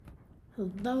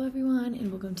Hello, everyone,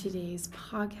 and welcome to today's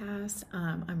podcast.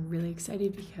 I'm really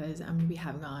excited because I'm going to be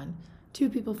having on two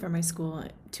people from my school,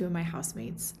 two of my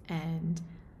housemates, and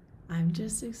I'm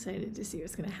just excited to see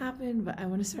what's going to happen. But I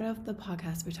want to start off the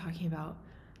podcast by talking about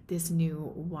this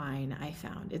new wine I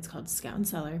found. It's called Scout and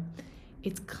Cellar.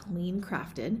 It's clean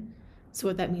crafted. So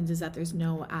what that means is that there's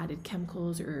no added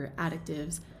chemicals or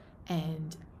additives,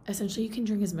 and essentially you can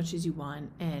drink as much as you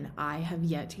want, and I have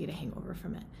yet to get a hangover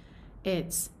from it.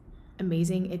 It's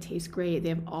amazing. It tastes great. They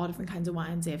have all different kinds of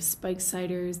wines. They have spiked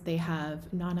ciders. They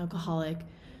have non-alcoholic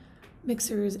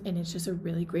mixers, and it's just a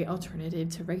really great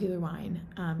alternative to regular wine.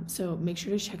 So make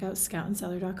sure to check out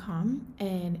scoutandcellar.com,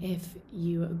 and if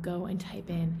you go and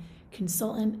type in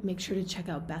consultant, make sure to check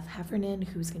out Beth Heffernan,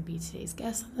 who's going to be today's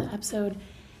guest on the episode,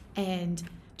 and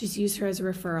just use her as a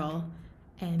referral,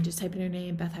 and just type in her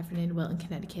name, Beth Heffernan, Wilton,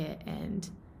 Connecticut, and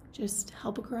just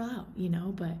help a girl out,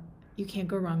 but you can't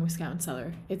go wrong with Scout and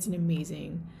Cellar. It's an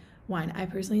amazing wine. I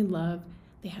personally love,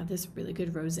 they have this really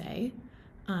good rosé.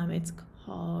 It's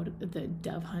called the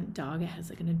Dove Hunt Dog. It has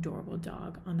like an adorable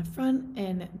dog on the front,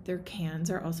 and their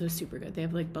cans are also super good. They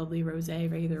have like bubbly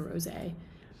rosé, regular rosé,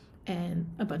 and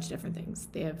a bunch of different things.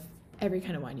 They have every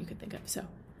kind of wine you could think of. So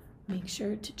make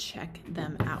sure to check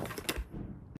them out.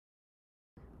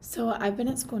 So I've been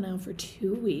at school now for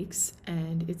 2 weeks,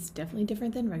 and it's definitely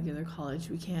different than regular college.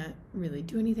 We can't really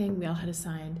do anything. We all had to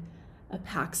sign a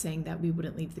pact saying that we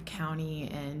wouldn't leave the county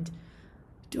and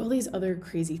do all these other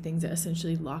crazy things that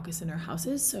essentially lock us in our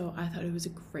houses. So I thought it was a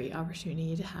great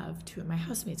opportunity to have two of my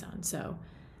housemates on. So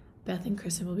Beth and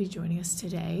Kristen will be joining us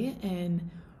today,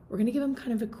 and we're going to give them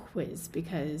kind of a quiz,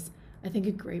 because I think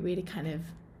a great way to kind of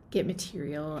get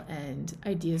material and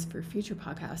ideas for future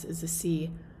podcasts is to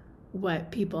see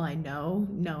what people I know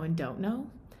and don't know.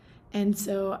 And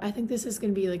so I think this is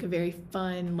going to be like a very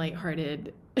fun,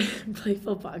 lighthearted,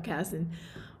 playful podcast, and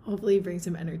hopefully bring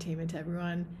some entertainment to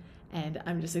everyone. And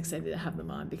I'm just excited to have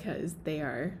them on because they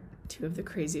are two of the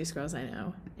craziest girls I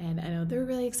know. And I know they're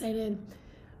really excited.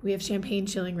 We have champagne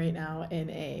chilling right now in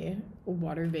a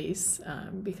water vase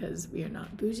because we are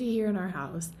not bougie here in our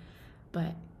house.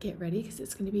 But get ready because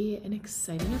it's going to be an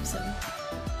exciting episode.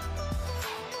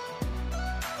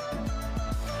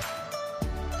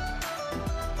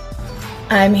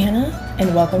 I'm Hannah,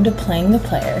 and welcome to Playing the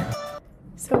Player.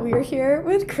 So we're here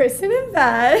with Kristen and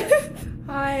Beth.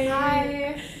 Hi.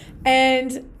 Hi.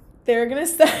 And they're going to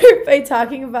start by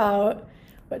talking about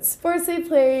what sports they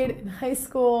played in high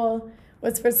school,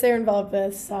 what sports they were involved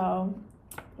with. So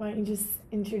why don't you just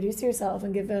introduce yourself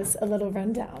and give us a little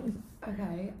rundown?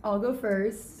 Okay, I'll go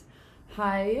first.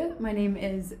 Hi, my name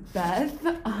is Beth.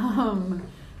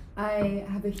 I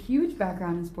have a huge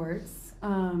background in sports.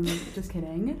 Just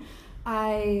kidding.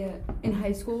 I, in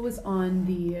high school, was on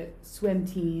the swim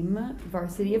team,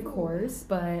 varsity of course,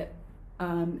 but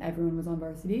everyone was on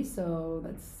varsity, so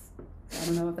I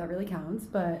don't know if that really counts,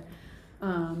 but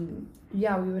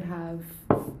yeah, we would have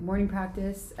morning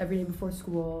practice every day before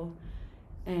school,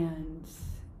 and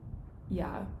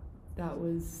yeah, that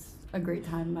was a great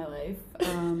time in my life.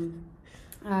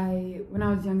 When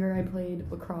I was younger, I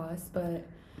played lacrosse, but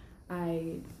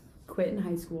I quit in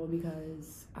high school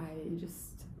because I just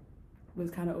was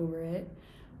kind of over it.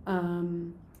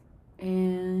 And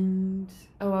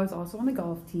I was also on the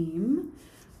golf team.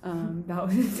 That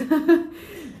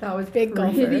was Big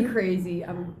pretty golfer. crazy.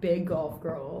 I'm a big golf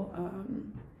girl.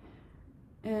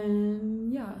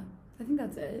 And yeah, I think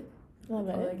that's it. Love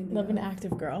That's all I it. can think Love an of.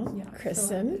 active girl. Yeah,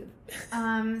 Kristen.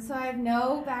 So I have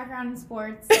no background in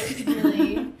sports,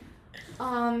 really.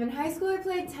 In high school I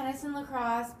played tennis and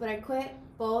lacrosse, but I quit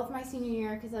both my senior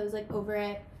year because I was like over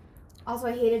it. Also,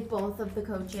 I hated both of the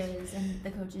coaches, and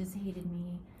the coaches hated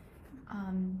me.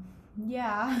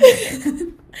 Yeah.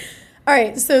 All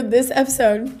right, so this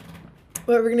episode,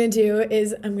 what we're going to do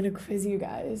is I'm going to quiz you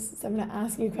guys. So I'm going to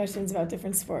ask you questions about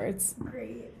different sports.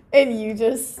 Great. And you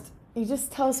just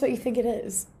tell us what you think it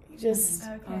is. You just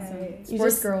Okay. Awesome. You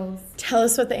Sports just- girls. tell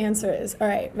us what the answer is. All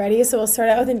right, ready? So we'll start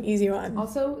out with an easy one.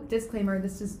 Also, disclaimer,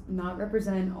 this does not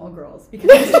represent all girls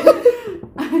because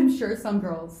I'm sure some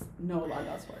girls know a lot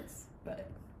about sports, but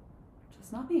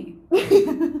just not me.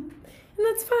 And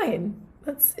that's fine.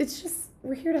 It's just,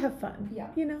 we're here to have fun. Yeah.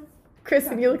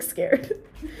 Kristen, you look scared.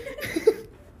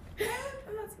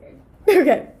 I'm not scared.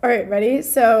 Okay, all right, ready?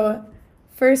 So,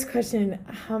 first question,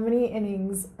 how many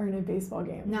innings are in a baseball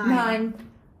game? 9.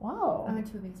 Wow. I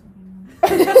went to a baseball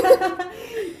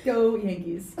game. Go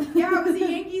Yankees. Yeah, it was a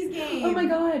Yankees game. Oh my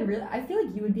god, really? I feel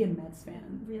like you would be a Mets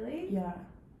fan. Really? Yeah.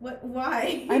 What?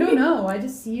 Why? I don't know. I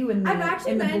just see you in the I've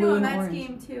actually in the been blue to a and Mets orange.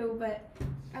 game too, but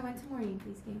I went to more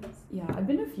Yankees games. Yeah, I've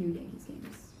been to a few Yankees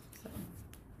games. So.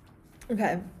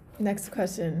 Okay, Next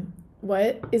question.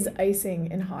 What is icing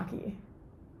in hockey?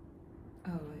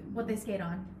 Oh. What they skate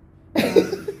on.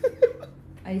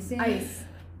 Icing? Ice.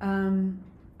 I'm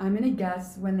gonna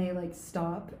guess when they like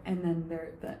stop and then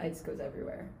the ice goes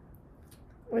everywhere.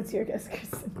 What's your guess,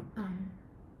 Kristen?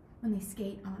 When they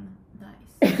skate on the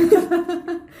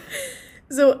ice.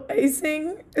 So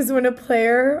icing is when a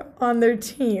player on their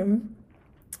team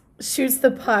shoots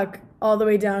the puck all the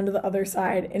way down to the other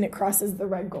side and it crosses the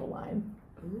red goal line.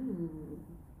 Ooh.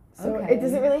 So Okay. it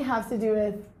doesn't really have to do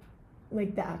with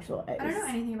like the actual ice. I don't know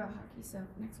anything about hockey, so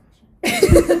next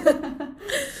question.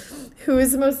 Who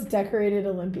is the most decorated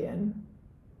Olympian?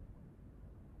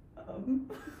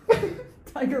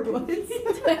 Tiger Woods.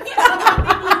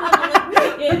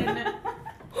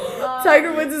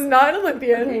 Tiger Woods is not an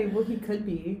Olympian. Okay, well he could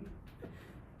be.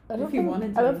 I don't if he think,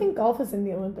 wanted to. I don't think golf is in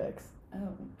the Olympics.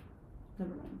 Oh,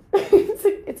 never mind.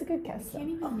 it's a good guess. I can't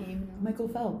even name them. Michael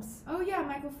Phelps. Oh yeah,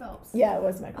 Michael Phelps. Yeah, it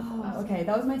was Michael. Oh, Phelps. okay,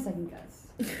 that was my second guess.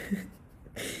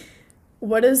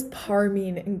 What does par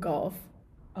mean in golf?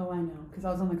 Oh, I know, because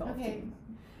I was on the golf Okay. team.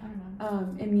 I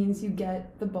don't know. It means you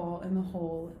get the ball in the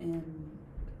hole in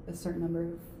a certain number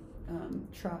of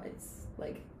tries.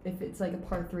 Like, if it's like a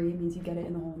par 3, it means you get it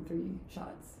in the hole in 3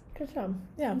 shots. Good job.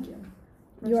 Yeah. Thank you.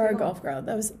 You are a golf girl.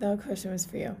 That question was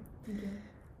for you. Thank you.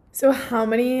 So how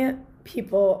many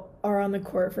people are on the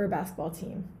court for a basketball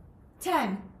team?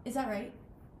 10. Is that right?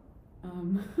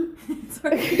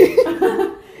 Sorry.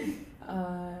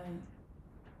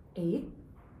 8.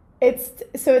 It's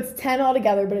 10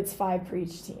 altogether, but it's 5 per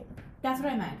each team. That's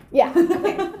what I meant. Yeah.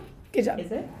 Okay. Good job.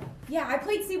 Is it? Yeah, I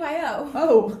played CYO.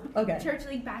 Oh, okay. Church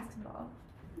League basketball.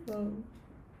 Whoa.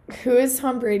 Who is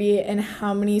Tom Brady and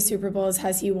how many Super Bowls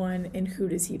has he won and who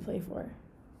does he play for?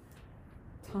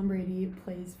 Tom Brady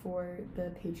plays for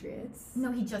the Patriots.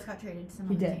 No, he just got traded to some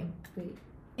He other did. team. Wait.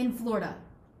 In Florida.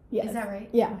 Yes. Is that right?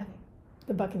 Yeah. Okay.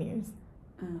 The Buccaneers.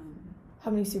 How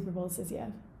many Super Bowls does he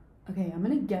have? Okay, I'm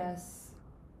gonna guess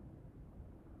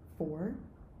 4.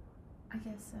 I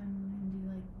guess I'm gonna do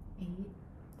like 8.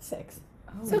 6.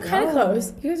 Oh, So kind of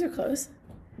close. You guys are close.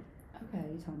 Okay,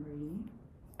 Tom Brady.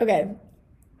 Okay.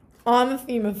 On the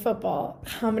theme of football,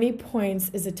 how many points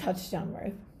is a touchdown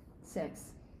worth? 6.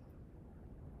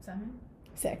 7?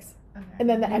 6. Okay. And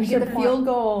then the And you extra get the point. field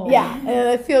goal. Yeah, and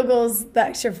then the field goal's the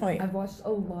extra point. I've watched a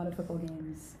lot of football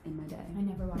games in my day. I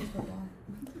never watched football.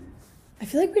 I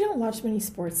feel like we don't watch many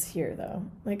sports here though,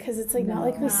 like because it's like not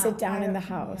like we No. sit down I in the don't-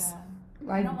 house.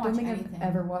 Yeah. I don't don't watch think anything. I've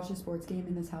ever watched a sports game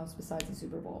in this house besides the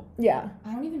Super Bowl. Yeah.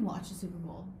 I don't even watch the Super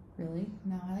Bowl. Really?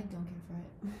 No, I like don't care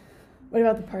for it. What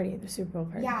about the party, the Super Bowl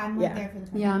party? Yeah, I'm like there for the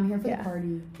party. Yeah, I'm here for Yeah. the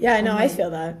party. Yeah, I know. I like,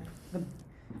 feel that.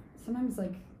 Sometimes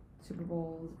like Super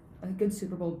Bowl, a good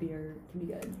Super Bowl beer can be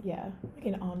good. Yeah, like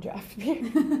an on-draft beer.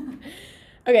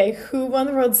 Okay, who won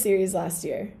the World Series last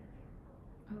year?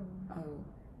 Oh. Oh,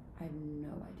 I have no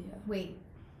idea. Wait.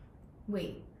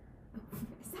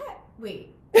 Is that?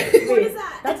 Wait. Wait, What is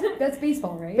that? That's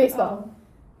baseball, right? baseball.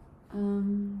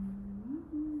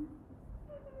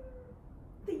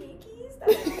 The Yankees?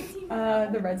 That's my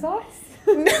team. The Red Sox?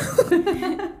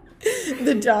 No.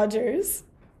 The Dodgers.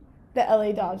 The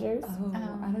LA Dodgers. Oh,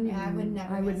 Oh, I don't yeah, even. I would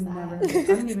never I would guess that. never. I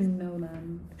don't even know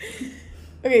them.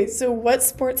 Okay, so what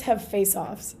sports have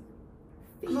face-offs?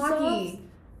 Hockey.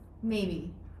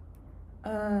 Maybe.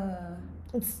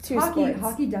 It's 2 Hockey. sports.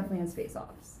 Hockey definitely has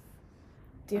face-offs.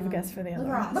 Do you have a guess for the other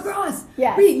lacrosse. one? Lacrosse.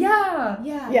 Yes. Wait, yeah.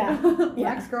 Yeah. Yeah. Yeah.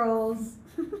 Wax girls.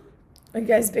 Are you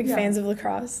guys big Yeah. fans of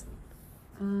lacrosse?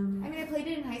 I mean, I played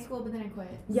it in high school, but then I quit.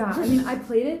 Yeah, I mean, I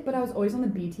played it, but I was always on the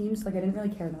B team, so like I didn't really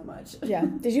care that much. Yeah.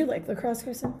 Did you like lacrosse,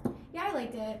 Kristen? Yeah, I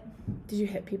liked it. Did you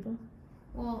hit people?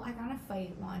 Well, I got in a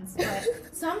fight once, but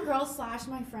some girl slashed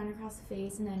my friend across the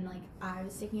face, and then like I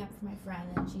was sticking up for my friend,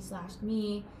 and she slashed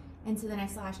me, and so then I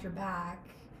slashed her back.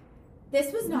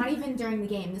 This was not even during the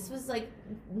game. This was like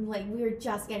we were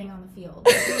just getting on the field.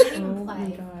 Like, we didn't even Oh play. my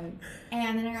god.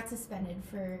 And then I got suspended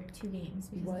for 2 games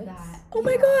because What? of that. Oh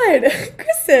my Yeah. god,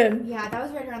 Kristen! Yeah, that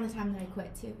was right around the time that I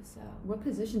quit too. So What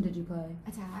position did you play?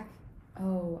 attack.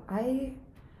 Oh, I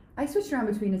switched around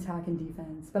between attack and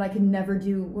defense, but I could never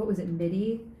do, what was it,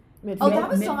 midi? Midfield. Oh, that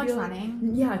was so much Midfield?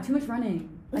 running. Yeah, too much running.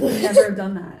 I could never have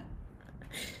done that.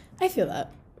 I feel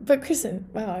that. But Kristen,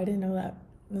 wow, I didn't know that.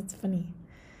 That's funny.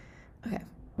 Okay.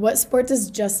 What sport does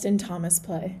Justin Thomas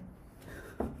play?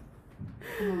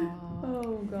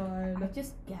 Oh I god.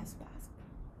 just guessed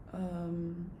basketball.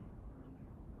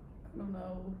 I don't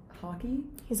know. Hockey?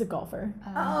 He's a golfer.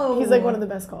 Oh. He's like one of the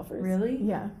best golfers. Really?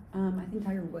 Yeah. I think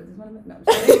Tiger Woods is one of them. No, I'm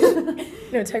just kidding.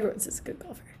 No, Tiger Woods is a good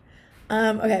golfer.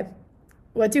 Okay.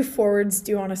 What do forwards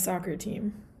do on a soccer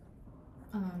team?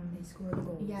 They score the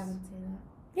goals. Yeah, I would say that.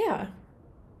 Yeah.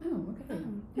 Oh.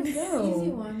 Let's go. Easy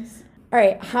ones. All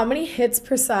right, how many hits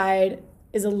per side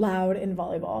is allowed in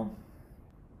volleyball?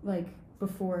 Like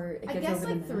before it I gets guess over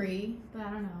like the net. 3, but I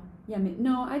don't know. Yeah,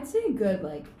 no, I'd say a good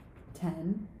like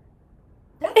 10.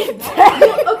 That's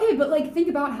No, okay, but like think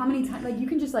about how many times like you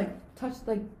can just like touch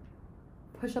like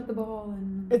push up the ball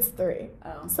and It's 3.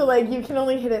 oh. So like you can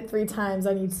only hit it 3 times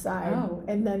on each side Oh.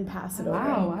 and then pass it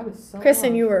Wow, over. I was so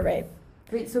Kristen, off. you were right.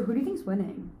 Wait, so who do you think's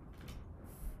winning?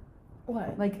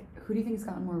 What? Like who do you think's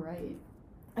gotten more right?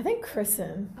 I think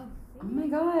Kristen. Oh my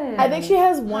god. I think she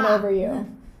has one Ha. over you.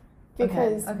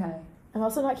 Because okay. I'm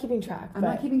also not keeping track. I'm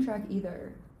not keeping track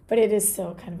either. But it is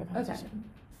still kind of a competition.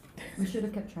 We should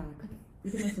have kept track.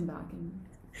 We can listen back and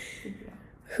figure it out.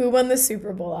 Who won the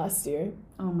Super Bowl last year?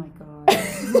 Oh my god.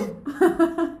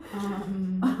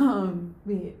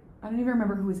 Wait, I don't even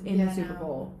remember who was in the Super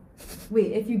Bowl.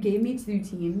 Wait, if you gave me 2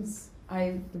 teams,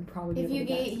 I would probably be If able you to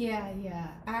guess. gave, yeah.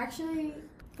 Actually,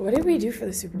 What did we do for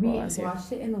the Super Bowl We last year?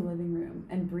 watched it in the living room,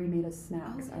 and Brie made us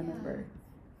snacks. Oh, I remember.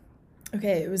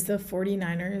 Okay, it was the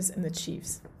 49ers and the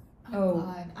Chiefs. Oh,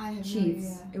 God, I have Chiefs.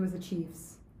 no idea. It was the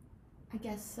Chiefs. I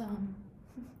guess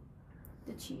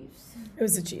the Chiefs. It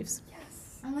was the Chiefs.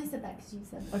 Yes. I only said that because you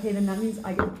said that. Okay, then that means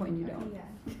I get the point and you don't.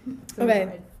 Yeah. So Okay.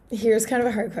 tried. Here's kind of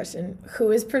a hard question.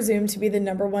 Who is presumed to be the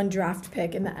number 1 draft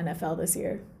pick in the NFL this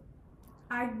year?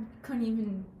 I couldn't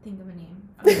even think of a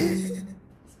name.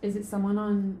 Is it someone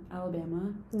on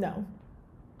Alabama? No.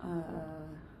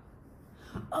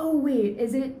 Oh wait,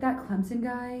 is it that Clemson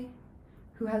guy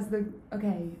who has the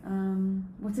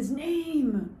what's his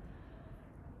name?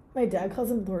 My dad calls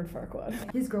him Lord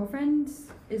Farquaad. His girlfriend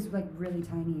is like really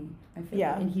tiny, I feel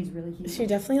Yeah. like, and he's really huge. She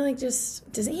definitely like just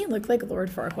doesn't he look like Lord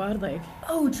Farquaad? Like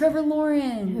Oh, Trevor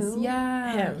Lawrence. Who?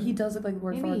 Yeah. Him. He does look like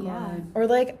Lord Maybe, Farquaad. yeah. or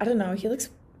like I don't know, he looks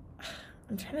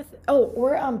I'm trying to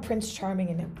or Prince Charming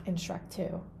in Shrek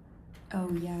 2. Oh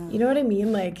yeah. You know what I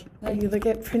mean? Like Like- you look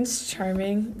at Prince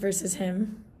Charming versus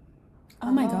him.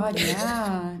 Oh my Oh. god,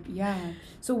 yeah. Yeah.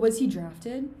 So was he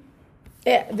drafted?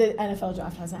 The NFL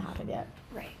draft hasn't happened yet.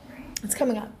 Right. It's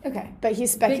coming up. Okay. But he's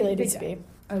speculated big to be.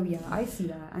 Oh yeah, I see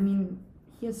that. I mean,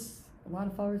 he has a lot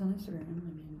of followers on Instagram. I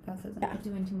mean, that says Yeah. I have to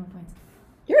win 2 more points.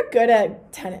 You're good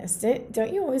at tennis.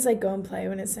 Don't you always like go and play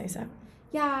when it's nice out?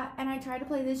 Yeah, and I tried to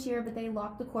play this year, but they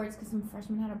locked the courts because some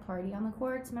freshmen had a party on the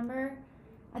courts, remember?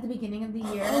 At the beginning of the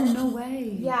year. Oh no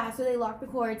way. Yeah, so they locked the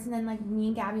courts, and then like me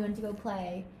and Gabby went to go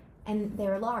play, and they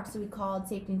were locked. So we called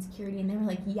safety and security, and they were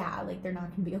like, "Yeah, like they're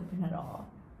not gonna be open at all."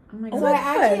 Oh my Oh So god. my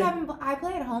I actually God. haven't. I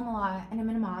play at home a lot, and I'm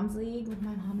in a mom's league with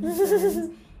my mom and my friends.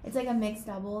 It's like a mixed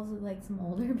doubles with like some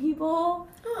older people.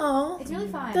 Oh, It's really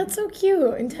fun. that's so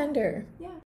cute and tender. Yeah.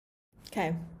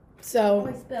 Okay, Oh, so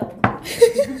I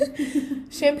spilled.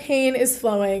 champagne is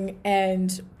flowing,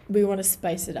 and we want to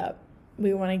spice it up.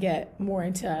 We want to get more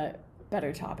into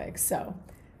better topics. So,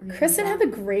 Kristen had the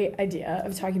great idea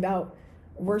of talking about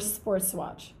worst sports to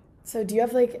watch. So, do you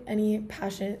have like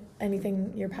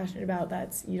anything you're passionate about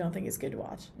that's you don't think is good to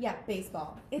watch? Yeah,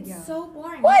 baseball. It's Yeah. so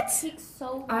boring. What? It takes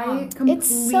so long. I It's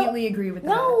so- completely agree with that.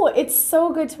 No, it's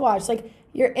so good to watch. Like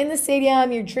you're in the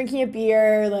stadium, you're drinking a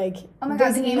beer, like Oh my god, the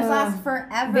doesn't games even- last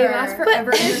forever. They last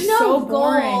forever and there's they're no so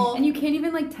boring. goal. And you can't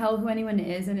even like tell who anyone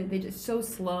is and they just so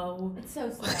slow. It's so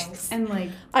slow. And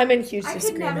like I'm in huge I could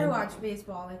disagreement. never watch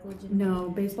baseball, like legit. no,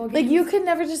 baseball games. Like you could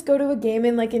never just go to a game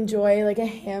and like enjoy like a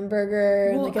hamburger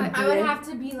and Well, like a I would beer. have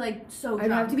to be like so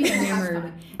I'd have to be drunk. That's hammered.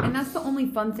 fine. And that's the only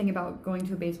fun thing about going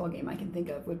to a baseball game I can think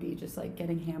of would be just like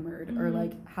getting hammered or Mhm.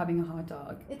 like having a hot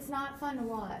dog. It's not fun to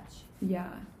watch. Yeah.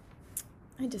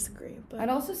 I disagree, but I'd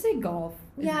also say golf.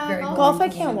 Is Yeah, very golf I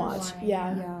boring to can't watch. watch. boring.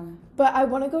 Yeah. Yeah. But I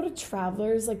want to go to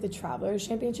Travelers, like the Travelers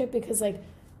Championship, because like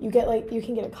you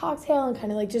can get a cocktail and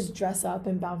kind of like just dress up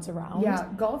and bounce around. Yeah,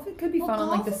 golf it could be fun on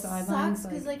like the golf sidelines.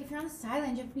 sucks because like if you're on the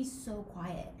sidelines, you have to be so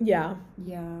quiet. Yeah,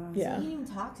 yeah. So yeah, you can't even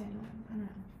talk to anyone. I don't know.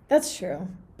 that's true.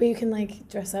 But you can like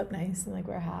dress up nice and like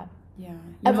wear a hat. Yeah. You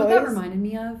I've know what that always- reminded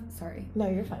me of? Sorry. No,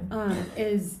 you're fine.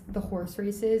 Is the horse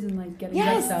races and like getting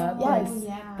Yes, dressed up. yes. Oh,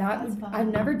 yeah. That that's would, fun. I've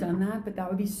never done that, but that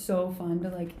would be so fun to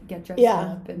like get dressed Yeah,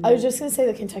 up and I was just gonna say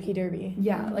the Kentucky Derby.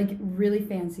 yeah, like really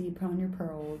fancy, put on your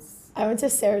pearls. I went to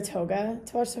Saratoga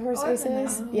to watch the horse Oh, I've been there.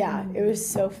 races. Yeah, it was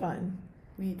so fun.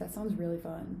 Wait, that sounds really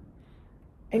fun.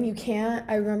 And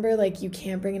I remember like you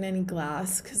can't bring in any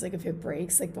glass because like if it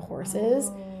breaks, like the horses.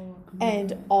 Oh.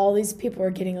 And all these people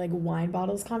were getting like wine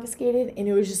bottles confiscated, and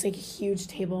it was just like a huge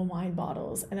table of wine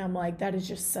bottles. And I'm like, that is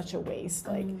just such a waste.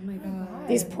 Like oh my god.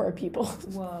 these poor people.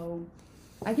 Whoa.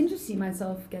 I can just see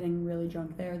myself getting really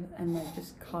drunk there and like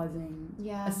just causing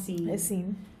Yeah. a scene. I've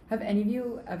seen. Have any of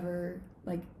you ever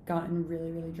like gotten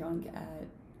really, really drunk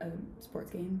at a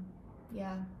sports game?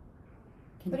 Yeah.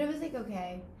 Can But it was like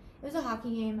okay. was a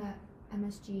hockey game at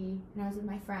MSG, and I was with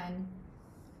my friend.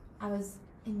 I was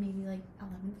in maybe like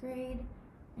 11th grade,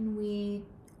 and we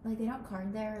like they don't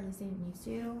card there, or at least they didn't used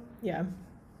to. Yeah.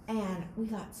 And we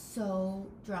got so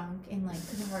drunk and like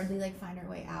could hardly like find our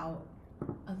way out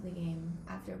of the game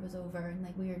after it was over, and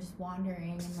like we were just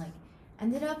wandering and like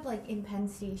ended up like in Penn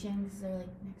Station because they're like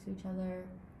next to each other.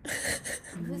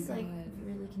 It was like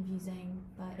really confusing,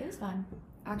 but it was fun.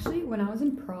 Actually, when I was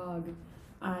in Prague,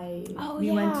 we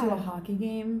yeah. went to a hockey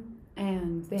game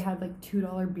and they had like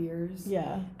 $2 beers.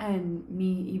 Yeah. And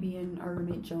me, Evie, and our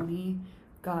roommate Joni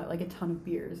got like a ton of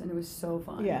beers, and it was so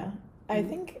fun. Yeah. I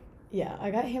think, I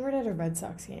got hammered at a Red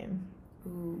Sox game.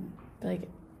 Ooh. But, like,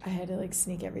 I had to, like,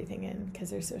 sneak everything in because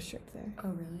they're so strict there. Oh,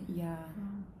 really? Yeah.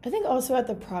 I think also at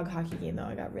the Prague hockey game, though,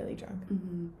 I got really drunk.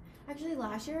 Mm-hmm. Actually,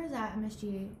 last year I was at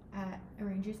MSG at a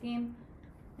Rangers game,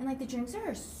 and like the drinks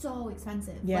are so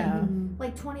expensive. Yeah.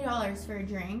 Like $20 for a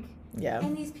drink. Yeah.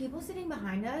 And these people sitting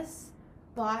behind us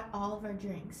bought all of our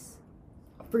drinks.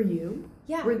 For you?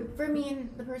 Yeah, for me and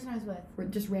the person I was with. Were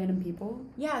just random people?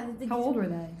 Yeah. How old were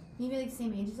they? Maybe like the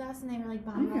same age as us, and they were like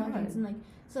buying all our drinks, and like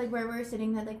so like where we were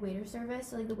sitting had like waiter service,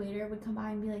 so like the waiter would come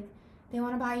by and be like, they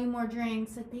want to buy you more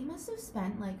drinks. Like they must have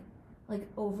spent like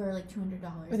over like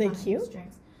 $200. Were they cute?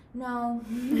 Drinks. No.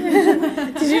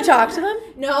 Did you talk to them?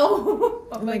 No.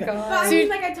 Oh my god. But I mean,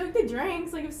 like I took the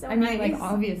drinks, like it was so nice. like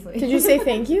obviously. Did you say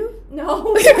thank you?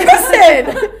 No. Kristen!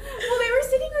 Well, they were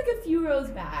sitting like a few rows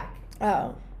back.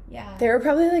 Oh. Yeah. They were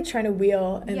probably like trying to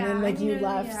wheel and then like you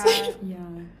left. Yeah.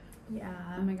 Yeah.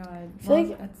 Oh my god. I feel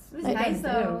like It was nice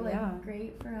though. Like yeah.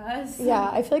 great for us. Yeah,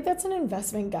 I feel like that's an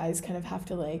investment guys kind of have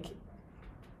to like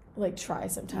try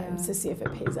sometimes to see if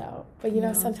it pays out. But you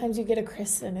know, sometimes you get a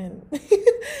Kristen and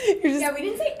you're just we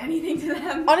didn't say anything to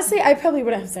them. Honestly, I probably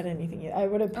wouldn't have said anything yet. I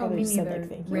would have probably just said like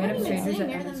thank you. You're not even strangers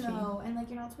sitting at near them MSG. though, and like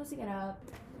you're not supposed to get up.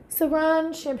 So we're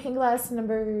on champagne glass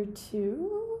number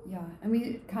 2. Yeah, and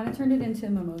we kind of turned it into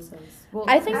mimosas. Well,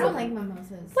 I think I don't like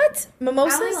mimosas. What?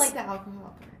 Mimosas? I only like the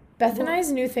alcohol part. Beth and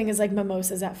I's new thing is like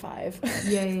mimosas at 5.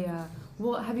 Yeah.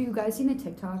 Well, have you guys seen a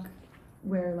TikTok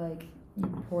where like you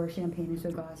pour champagne into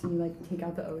a glass and you like take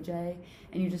out the OJ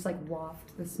and you just like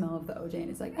waft the smell of the OJ and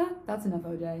it's like, that's enough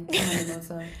OJ. I'm a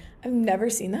mimosa. I've never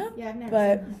seen that. Yeah, I've never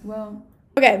But seen that. Well,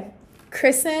 okay,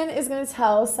 Kristen is going to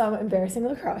tell some embarrassing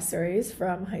lacrosse stories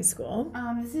from high school.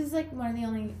 This is like one of the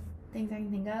only things I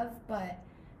can think of, but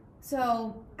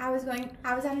so I was at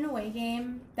an away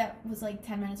game that was like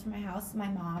 10 minutes from my house. My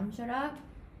mom showed up,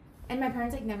 and my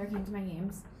parents like never came to my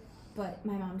games, but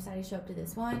my mom decided to show up to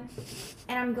this one,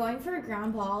 and I'm going for a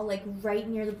ground ball like right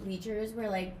near the bleachers where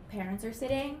like parents are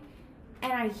sitting,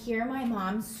 and I hear my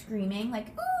mom screaming like,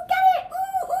 "Ooh, get it!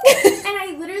 Ooh, ooh!" And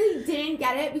I literally didn't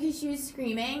get it because she was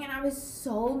screaming, and I was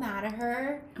so mad at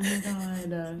her. oh my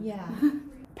god. Yeah.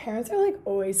 Parents are like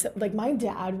always like my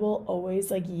dad will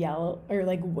always like yell or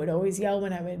like would always yell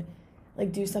when I would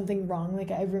like do something wrong.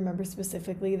 Like I remember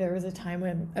specifically there was a time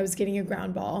when I was getting a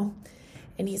ground ball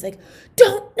and he's like,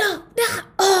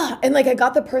 and like I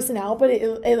got the person out, but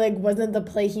it like wasn't the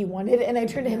play he wanted, and I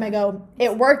turned to him, I go,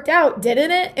 it worked out,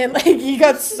 didn't it? And like he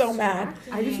got so mad.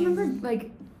 I just remember like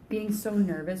being so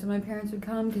nervous when my parents would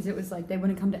come because it was like they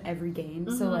wouldn't come to every game,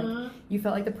 so like you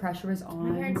felt like the pressure was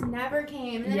on. My parents never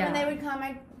came, and then when they would come,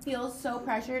 I'd feel so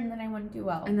pressured, and then I wouldn't do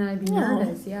well. And then I'd be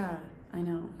nervous. Yeah, I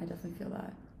know. I definitely feel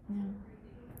that. Yeah.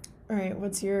 All right,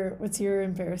 what's your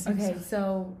embarrassing Okay, stuff?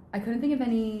 so I couldn't think of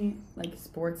any like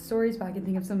sports stories, but I can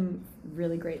think of some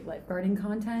really great lifeguarding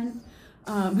content.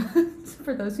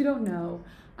 For those who don't know,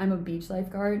 I'm a beach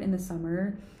lifeguard in the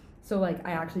summer, so like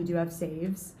I actually do have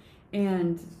saves,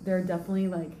 and there are definitely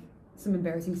like some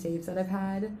embarrassing saves that I've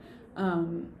had.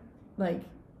 Like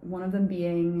one of them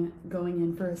being going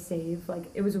in for a save. Like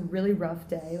it was a really rough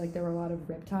day. Like there were a lot of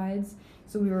riptides,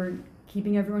 so we were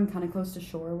keeping everyone kind of close to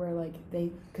shore where like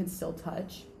they could still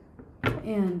touch.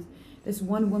 And this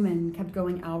one woman kept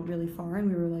going out really far, and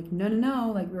we were like,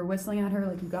 no, like we were whistling at her,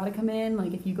 like you gotta come in,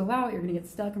 like if you go out, you're gonna get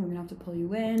stuck and we're gonna have to pull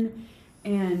you in.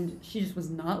 And she just was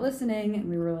not listening, and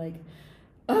we were like,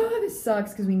 oh, this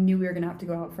sucks, because we knew we were gonna have to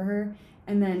go out for her.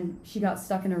 And then she got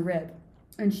stuck in a rip,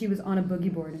 and she was on a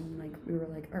boogie board, and like we were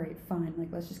like, all right, fine, like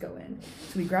let's just go in.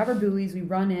 So we grab our buoys, we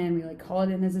run in, we like call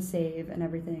it in as a save and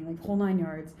everything, like whole 9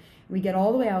 yards. We get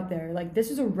all the way out there. Like this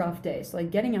is a rough day, so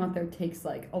like getting out there takes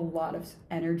like a lot of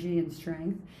energy and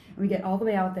strength. And we get all the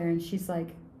way out there, and she's like,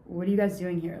 what are you guys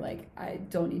doing here? Like I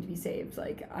don't need to be saved.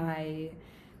 Like I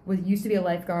used to be a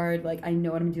lifeguard. Like I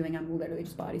know what I'm doing. I'm literally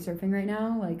just body surfing right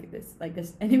now. Like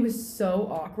this, and it was so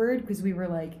awkward because we were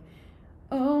like,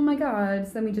 oh my god.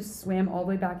 So then we just swam all the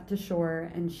way back to shore,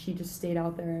 and she just stayed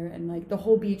out there, and like the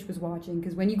whole beach was watching,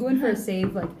 because when you go in for a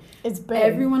save, like It's big.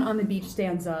 everyone on the beach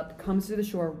stands up, comes to the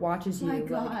shore, watches you. My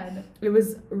God. Like, it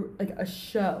was like a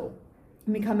show.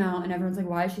 And we come out, and everyone's like,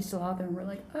 why is she still out there? And we're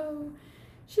like, oh,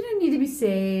 she didn't need to be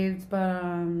saved,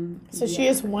 but So she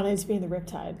just wanted to be in the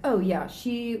riptide. Oh yeah,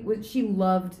 she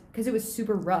loved, because it was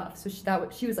super rough, so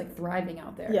she was like thriving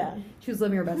out there. Yeah. She was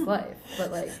living her best life,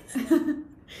 but like,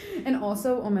 and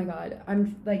also, oh my god,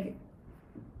 I'm like,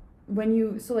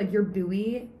 your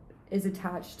buoy is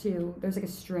attached to, there's like a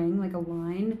string, like a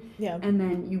line, Yeah. and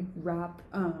then you wrap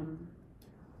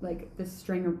like the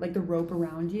string, like the rope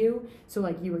around you, so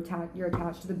like you're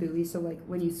attached to the buoy, so like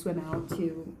when you swim out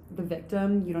to the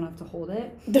victim, you don't have to hold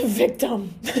it. The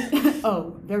victim.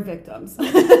 Oh, they're victims of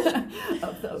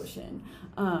the ocean.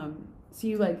 So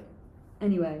you like,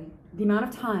 anyway, the amount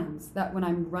of times that when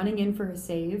I'm running in for a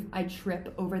save, I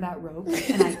trip over that rope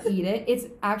and I eat it. It's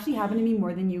actually happened to me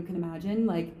more than you can imagine.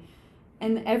 Like,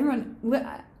 and everyone,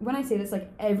 when I say this,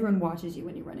 like everyone watches you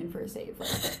when you run in for a save.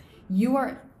 Like, you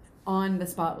are on the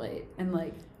spotlight and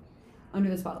like under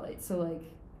the spotlight. So like,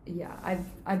 yeah,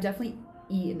 I've definitely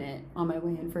eaten it on my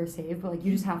way in for a save, but like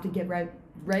you just have to get right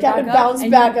back up. Bounce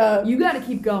back up. You got to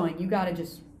keep going. You got to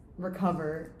just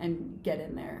recover and get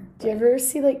in there. Do you ever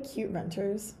see like cute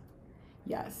renters?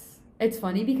 Yes. It's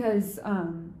funny because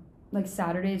like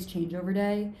Saturday is changeover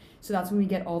day, so that's when we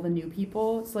get all the new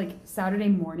people. So like Saturday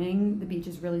morning, the beach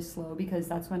is really slow because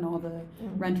that's when all the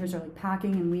renters are like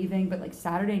packing and leaving. But like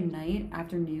Saturday night,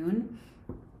 afternoon,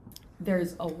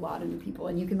 there's a lot of new people,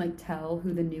 and you can like tell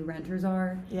who the new renters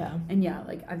are. Yeah. And yeah,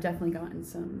 like I've definitely gotten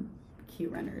some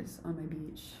cute renters on my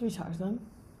beach. Have you talked to them?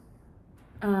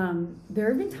 There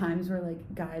have been times where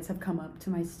like guys have come up to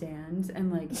my stand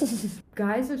and like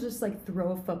guys will just like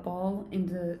throw a football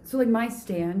into, so like my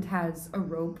stand has a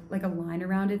rope, like a line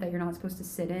around it that you're not supposed to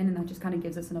sit in, and that just kind of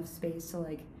gives us enough space to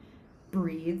like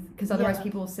breathe, because otherwise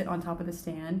people will sit on top of the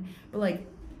stand. But like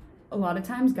a lot of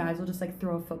times guys will just like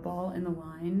throw a football in the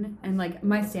line, and like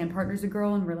my stand partner's a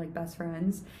girl and we're like best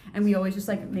friends, and we always just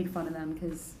like make fun of them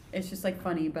because it's just like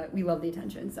funny, but we love the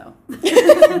attention. So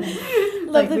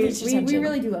Love the beach attention. We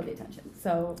really do love the attention,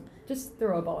 so just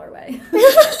throw a ball our way.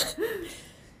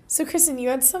 So Kristen, you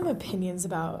had some opinions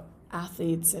about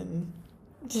athletes and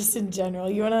just in general.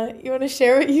 You wanna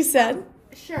share what you said?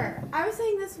 Sure. I was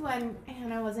saying this when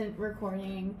Hannah wasn't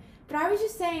recording, but I was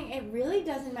just saying it really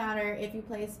doesn't matter if you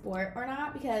play a sport or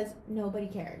not, because nobody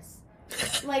cares.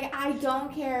 Like, I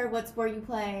don't care what sport you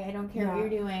play. I don't care what you're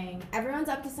doing. Everyone's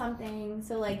up to something,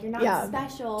 so like you're not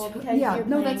special because you're playing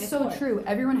no, that's a so sport. true.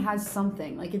 Everyone has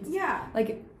something. Like it's Yeah.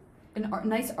 like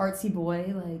nice artsy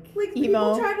boy, like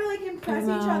people try to like impress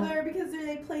emo. each other because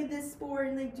they play this sport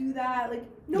and they do that. Like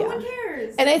no one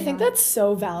cares. And I think that's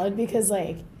so valid, because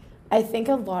like I think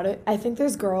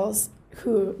there's girls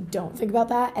who don't think about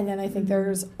that, and then I think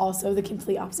there's also the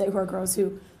complete opposite, who are girls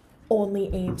who only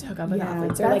aim to hook up with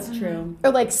athletes, or that's like true,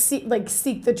 or like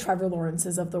seek the Trevor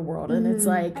Lawrences of the world, and it's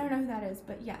like, I don't know who that is,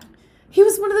 but yeah. He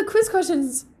was one of the quiz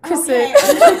questions, Kristen. Okay.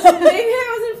 Maybe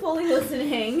I wasn't fully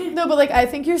listening. No, but like I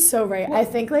think you're so right. I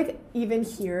think like even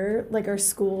here, like our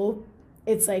school,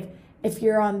 it's like if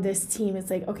you're on this team, it's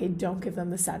like, okay, don't give them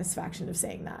the satisfaction of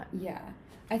saying that. Yeah.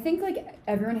 I think like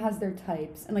everyone has their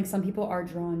types, and like some people are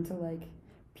drawn to like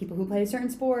people who play a certain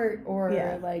sport or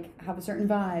like have a certain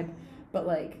vibe, but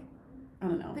like I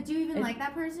don't know. But do you even like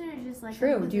that person, or just like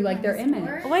true? Do you like their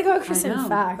image? Oh my god, Kristen,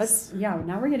 facts.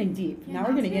 Now we're getting deep. Yeah, now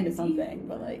we're getting into something,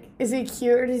 but like, is he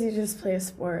cute or does he just play a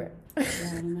sport? Yeah,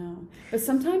 I don't know. But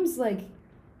sometimes like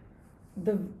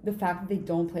the fact that they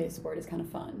don't play a sport is kind of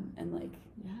fun, and like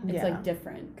it's like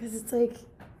different. Because it's like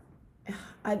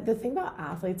the thing about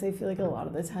athletes, I feel like a lot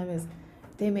of the time is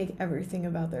they make everything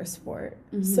about their sport.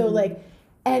 Mm-hmm. So like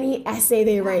any essay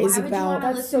they write is about.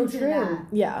 That's so true. That?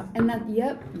 Yeah. And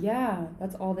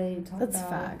that's all they talk about. That's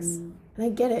facts. And I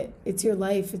get it. It's your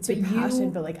life. It's your passion.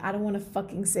 But like, I don't want to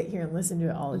fucking sit here and listen to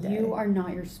it all day. You are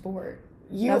not your sport.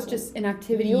 That's just an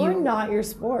activity. You are not your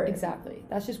sport. Exactly.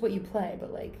 That's just what you play.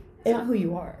 But like, it's not who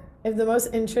you are. If the most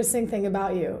interesting thing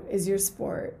about you is your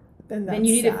sport, then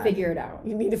you need to figure it out.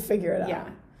 You need to figure it out. Yeah.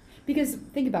 Because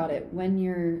think about it. When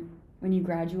you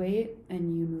graduate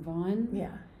and you move on. Yeah.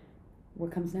 What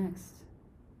comes next?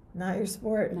 Not your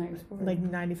sport. Not your sport. Like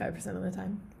 95% of the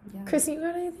time. Yeah. Kristen, you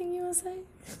got anything you want to say?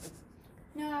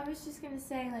 No, I was just going to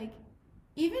say, like,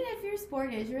 even if your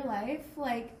sport is your life,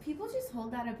 like, people just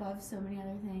hold that above so many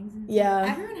other things. And like,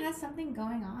 everyone has something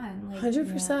going on. Like,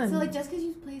 100%. So, like, just because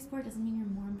you play a sport doesn't mean you're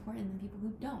more important than people who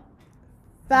don't.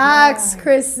 Facts,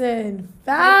 Kristen.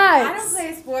 Facts. Like, I don't play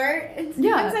a sport. And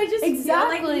yeah, sometimes I just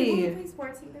exactly. feel like people who play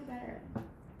sports think they're better.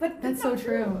 But That's so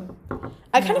true.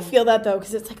 I kind of feel that though,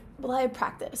 because it's like, well, I have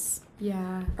practice.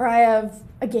 Yeah. Or I have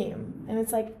a game. And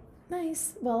it's like,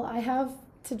 nice. Well, I have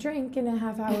to drink in a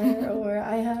half hour, or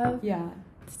I have Yeah.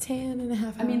 to tan in a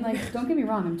half hour. I mean, like, don't get me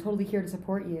wrong. I'm totally here to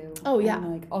support you. Oh, yeah.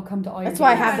 And, like, I'll come to all your that's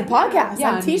why I games. have the podcast.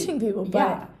 Yeah, I'm teaching people, but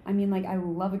Yeah. I mean, like, I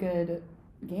love a good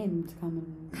game to come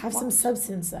and have some watch.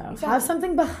 substance though. Exactly. Have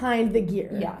something behind the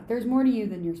gear. Yeah. There's more to you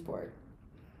than your sport.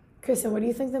 Kristen, what do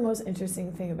you think the most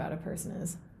interesting thing about a person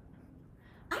is?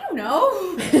 I don't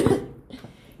know.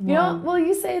 You know, well,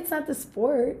 you say it's not the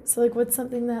sport. So, like, what's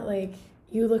something that, like,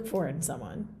 you look for in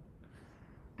someone?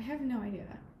 I have no idea.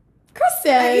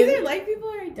 Kristen! I either like people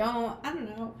or I don't. I don't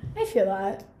know. I feel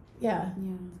that. Yeah.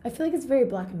 Yeah. I feel like it's very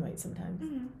black and white sometimes.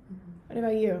 Mm-hmm. What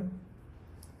about you?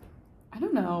 I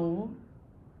don't know.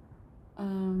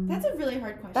 That's a really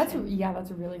hard question. That's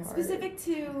a really hard. Specific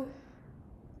to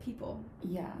people.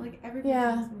 Yeah. Like everybody.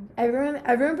 Yeah. has something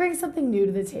Everyone brings something new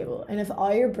to the table. And if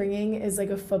all you're bringing is, like,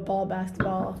 a football,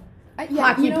 basketball,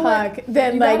 hockey you know puck, what?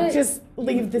 then, You like, gotta- just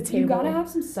leave the table. You gotta have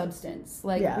some substance.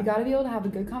 Like, Yeah. we gotta be able to have a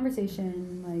good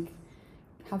conversation. Like,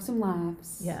 have some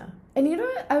laughs. Yeah. And you know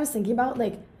what I was thinking about?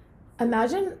 Like,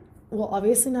 imagine, well,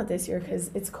 obviously not this year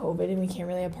because it's COVID and we can't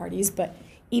really have parties, but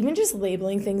even just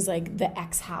labeling things like the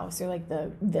X house or like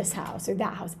the this house or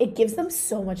that house, it gives them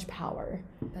so much power.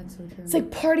 That's so true. It's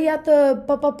like party at the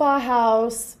ba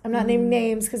house. I'm not naming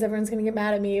names because everyone's gonna get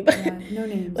mad at me, but yeah, no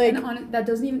names. like, and that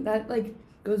doesn't even, that, like,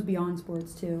 goes beyond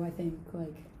sports, too, I think.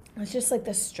 Like, it's just like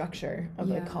the structure of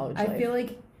like college life. I feel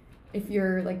like if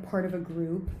you're, like, part of a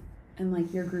group and,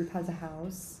 like, your group has a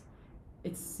house,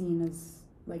 it's seen as,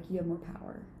 like, you have more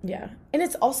power. Yeah. And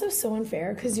it's also so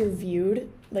unfair because you're viewed,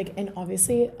 like, and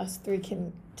obviously us three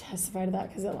can testify to that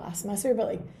because of last semester, but,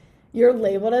 like, you're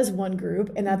labeled as one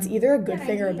group, and that's either a good Yeah, I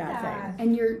thing or a hate bad that. thing.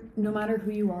 And you're, no matter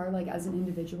who you are, like, as an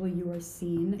individual, you are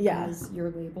seen Yeah. as your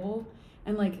label.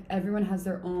 And, like, everyone has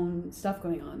their own stuff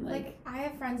going on. Like, I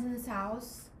have friends in this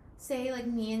house. Say, like,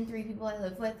 me and 3 people I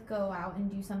live with go out and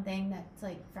do something that's,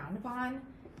 like, frowned upon.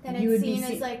 Then You it's would be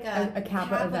seen as, like, a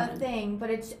Kappa event. thing.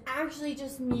 But it's actually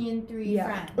just me and 3 Yeah.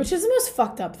 friends. Which is the most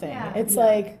fucked up thing. Yeah. It's Yeah.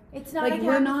 like, It's not like, a Kappa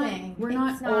we're not thing. we're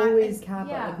It's not always it's- Kappa.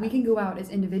 Yeah. Like, we can go out as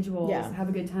individuals, Yeah. have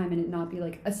a good time, and it not be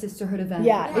like a sisterhood event.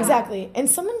 yeah, Yeah. exactly. And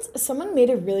someone made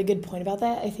a really good point about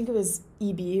that. I think it was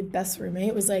EB, best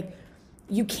roommate, was like,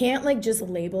 you can't, like, just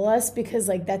label us because,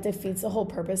 like, that defeats the whole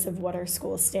purpose of what our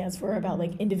school stands for about,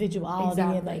 like, individuality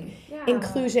and, like, Yeah.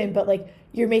 inclusion. But, like,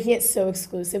 you're making it so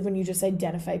exclusive when you just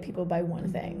identify people by one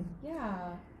thing. Yeah.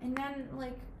 And then,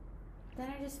 like, then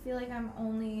I just feel like I'm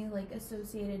only, like,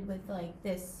 associated with, like,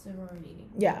 this sorority.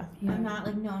 Yeah. Yeah. I'm not,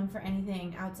 like, known for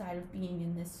anything outside of being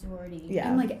in this sorority. Yeah.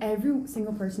 And, like, every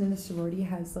single person in the sorority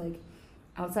has, like,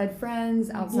 outside friends,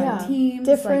 outside Yeah. teams,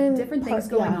 Different like, different things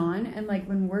part- going yeah. on. And, like,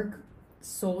 when we're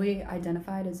solely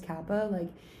identified as Kappa, like,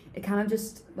 it kind of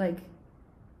just, like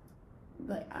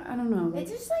I don't know. Like,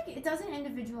 It's just, like, it doesn't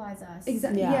individualize us.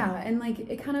 exactly. Yeah. Yeah. And, like,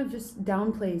 it kind of just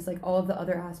downplays, like, all of the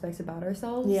other aspects about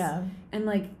ourselves. Yeah. And,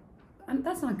 like,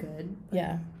 that's not good.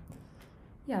 Yeah.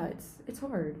 Yeah, it's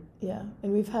hard. Yeah.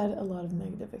 And we've had a lot of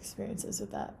negative experiences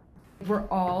with that. We're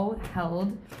all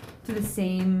held to the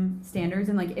same standards,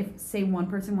 and, like, if, say, one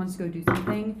person wants to go do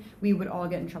something, we would all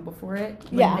get in trouble for it.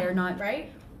 When Yeah. they're not, Right?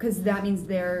 because that means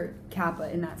they're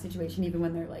Kappa in that situation, even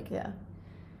when they're, like, Yeah.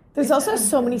 There's It's- also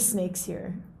so many snakes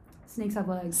here. snakes have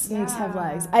legs. Snakes have Yeah.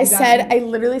 legs. You got I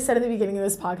literally said at the beginning of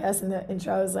this podcast in the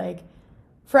intro, I was like,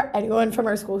 for anyone from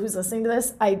our school who's listening to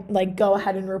this, I, like, go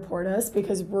ahead and report us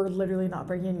because we're literally not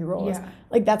breaking any rules. Yeah.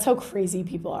 Like, that's how crazy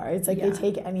people are. It's like Yeah. they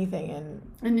take anything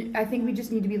And I think we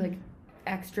just need to be, like,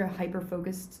 extra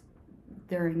hyper-focused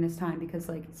during this time because,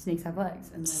 like, snakes have legs.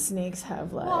 And, like, snakes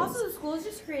have legs. Well, also, the schools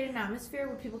just created an atmosphere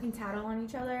where people can tattle on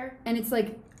each other. and it's,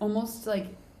 like, almost, like,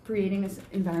 creating this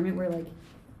environment where, like,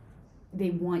 they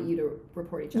want you to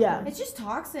report each other. Yeah. It's just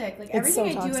toxic. Like, It's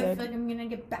everything so I do, I toxic. feel like I'm gonna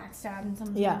get backstabbed and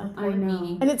someone's Yeah. gonna report I know.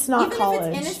 me. And it's not Even college. if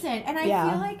it's innocent. And I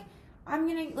Yeah. feel like I'm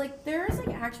gonna, like, there's,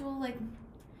 like, actual, like,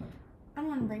 I don't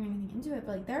want to bring anything into it,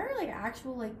 but, like, there are, like,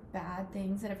 actual, like, bad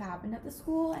things that have happened at the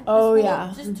school. And Oh, the school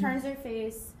yeah. just Mhm. turns their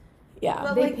face. Yeah.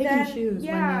 But, They like, pick then, and choose when they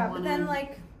yeah, but wanna- then,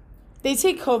 like, They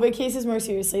take COVID cases more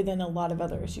seriously than a lot of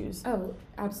other issues. Oh,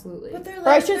 absolutely. but they're like, Or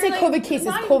I shouldn't they're, say like, COVID cases,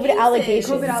 not even COVID cases.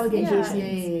 allegations. COVID allegations. Yeah.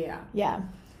 Yeah. Yeah.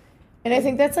 And I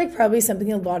think that's, like, probably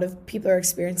something a lot of people are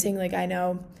experiencing. Like, I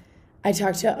know I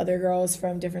talked to other girls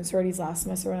from different sororities last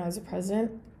semester when I was a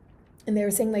president, and they were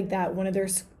saying, like, that one of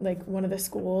the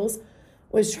schools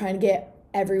was trying to get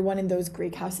everyone in those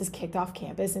Greek houses kicked off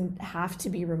campus and have to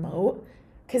be remote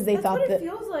because they That's thought what that it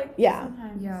feels like Yeah.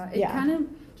 sometimes. Yeah, it Yeah. kind of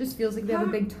just feels like they have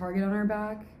a big target on our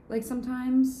back, like,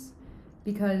 sometimes,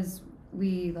 because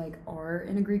we like are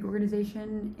in a Greek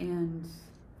organization, and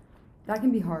that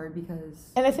can be hard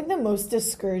because. And I think the most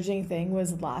discouraging thing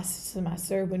was last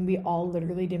semester when we all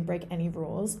literally didn't break any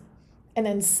rules. And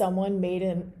then someone made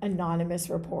an anonymous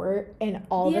report, and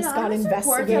all of us got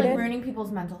investigated. Reports are like ruining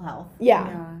people's mental health.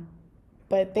 Yeah.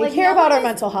 But they care about our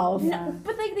mental health. No,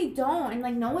 but like they don't, and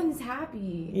like no one's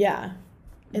happy. Yeah.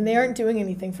 And they aren't doing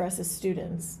anything for us as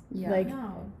students. Yeah. Like,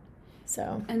 no.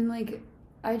 So. And like,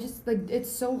 I just like it's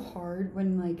so hard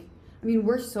when like. I mean,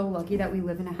 we're so lucky that we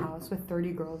live in a house with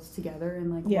 30 girls together,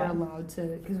 and like we're allowed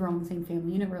to, because we're all in the same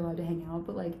family unit, we're allowed to hang out.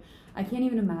 But like, I can't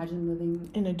even imagine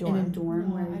living in a dorm,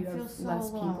 where you have so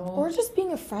less people, or just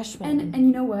being a freshman. And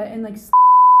you know what? And like,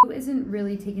 isn't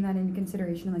really taking that into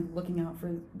consideration and like looking out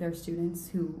for their students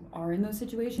who are in those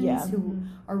situations, who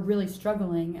are really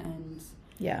struggling, and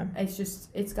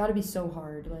it's got to be so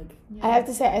hard. Like, I have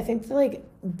to say, I think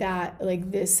that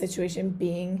this situation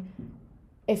being.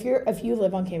 If you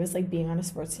live on campus, like being on a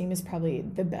sports team is probably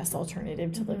the best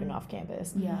alternative to living off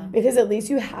campus. Yeah. Because at least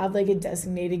you have like a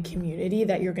designated community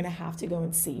that you're gonna have to go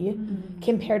and see,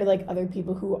 compared to like other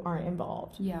people who aren't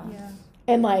involved. Yeah.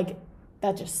 And like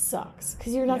that just sucks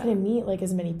because you're not gonna meet like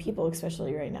as many people,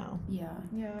 especially right now. Yeah.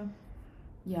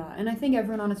 And I think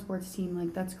everyone on a sports team,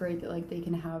 like that's great that like they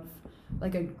can have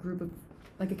like a group of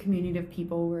like a community of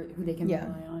people who they can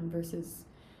rely on versus,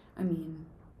 I mean,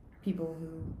 people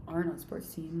who aren't on a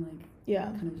sports team, like,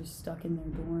 kind of just stuck in their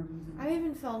dorms. I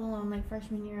even felt alone, like,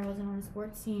 freshman year, I wasn't on a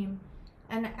sports team,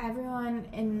 and everyone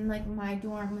in, like, my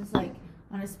dorm was, like,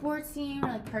 on a sports team, or,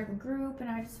 like, part of a group, and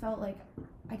I just felt like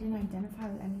I didn't identify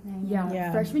with anything.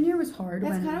 Yeah. Freshman year was hard.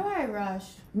 That's kind of why I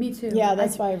rushed. Me too. Yeah,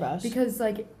 that's why I rushed. Because,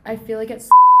 like, I feel like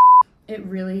it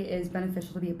really is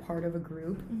beneficial to be a part of a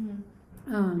group.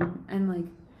 And, like,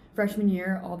 freshman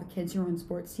year, all the kids who were on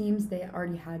sports teams, they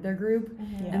already had their group,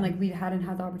 and like we hadn't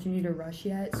had the opportunity to rush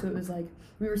yet, so it was like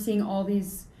we were seeing all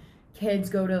these kids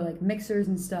go to like mixers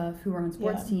and stuff who were on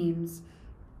sports teams.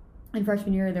 And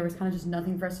freshman year, there was kind of just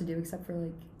nothing for us to do except for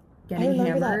like getting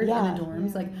hammered in the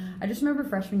dorms. Like I just remember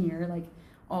freshman year, like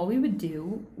all we would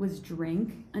do was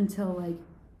drink until like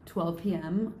 12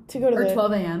 p.m. to go to or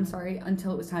 12 a.m.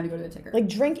 Until it was time to go to the ticker. Like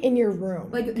drink in your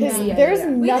room. Like there's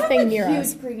nothing near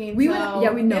us. We would, we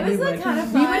know we would. Kind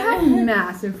of we would have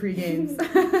massive pre-games. I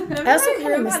also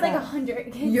kind of had like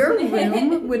 100 kids. Your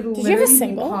room would Did you have a literally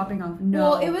single? be popping off. No,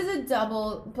 well, it was a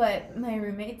double, but my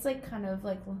roommates like kind of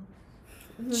like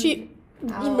she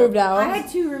moved out. I had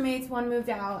 2 roommates. One moved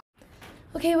out.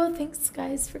 Okay, well, thanks,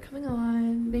 guys, for coming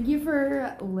on. Thank you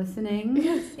for listening.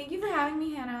 Thank you for having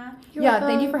me, Hannah. You're welcome.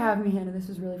 Thank you for having me, Hannah. This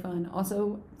was really fun.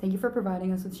 Also, thank you for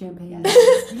providing us with champagne.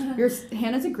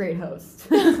 Hannah's a great host.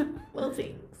 Well,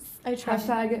 thanks. I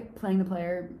tried. # playing the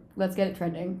player. Let's get it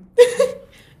trending.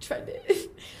 Trend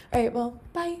it. All right, well,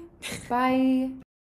 bye. Bye.